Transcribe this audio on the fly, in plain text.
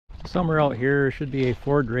somewhere out here should be a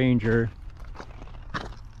Ford Ranger.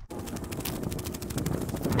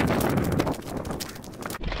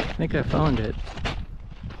 I think I found it.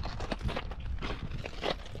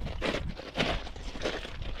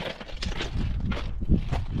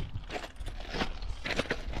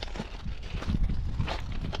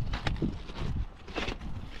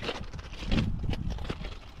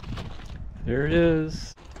 There it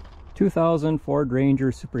is. 2000 Ford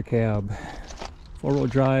Ranger Supercab. 4-wheel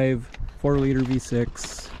drive, 4-liter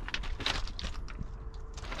V6.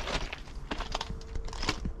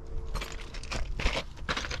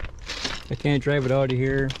 I can't drive it out of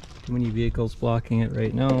here. Too many vehicles blocking it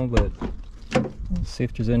right now, but let's see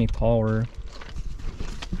if there's any power.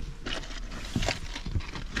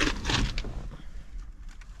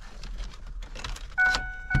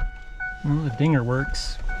 Well, the dinger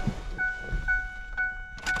works.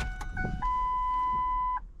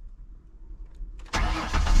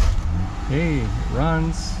 Hey, it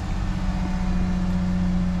runs.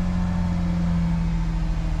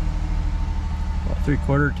 About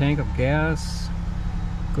 3/4 tank of gas.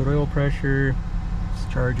 Good oil pressure. It's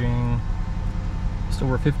charging just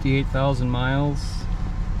over 58,000 miles.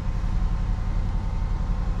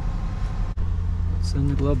 It's in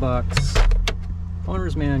the glove box.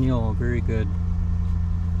 Owner's manual, very good.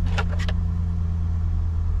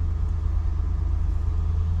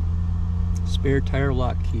 Spare tire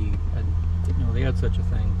lock key. I didn't know they had such a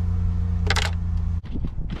thing.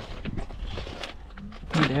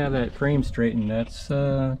 Need to have that frame straightened. That's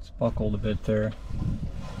it's buckled a bit there.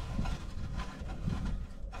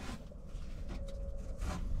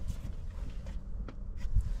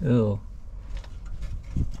 Ew.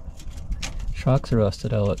 Shocks are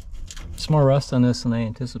rusted out. It's more rust on this than I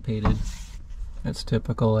anticipated. That's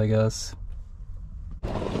typical, I guess.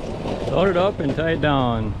 Load it up and tie it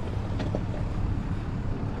down.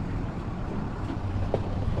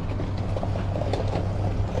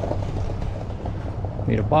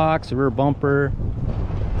 Made a box, a rear bumper,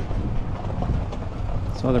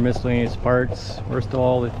 some other miscellaneous parts. Worst of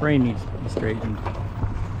all, the frame needs to be straightened.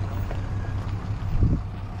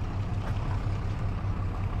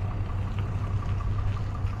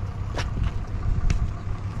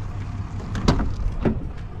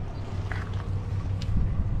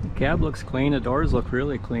 The cab looks clean, the doors look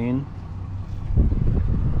really clean.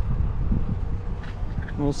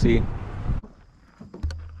 We'll see.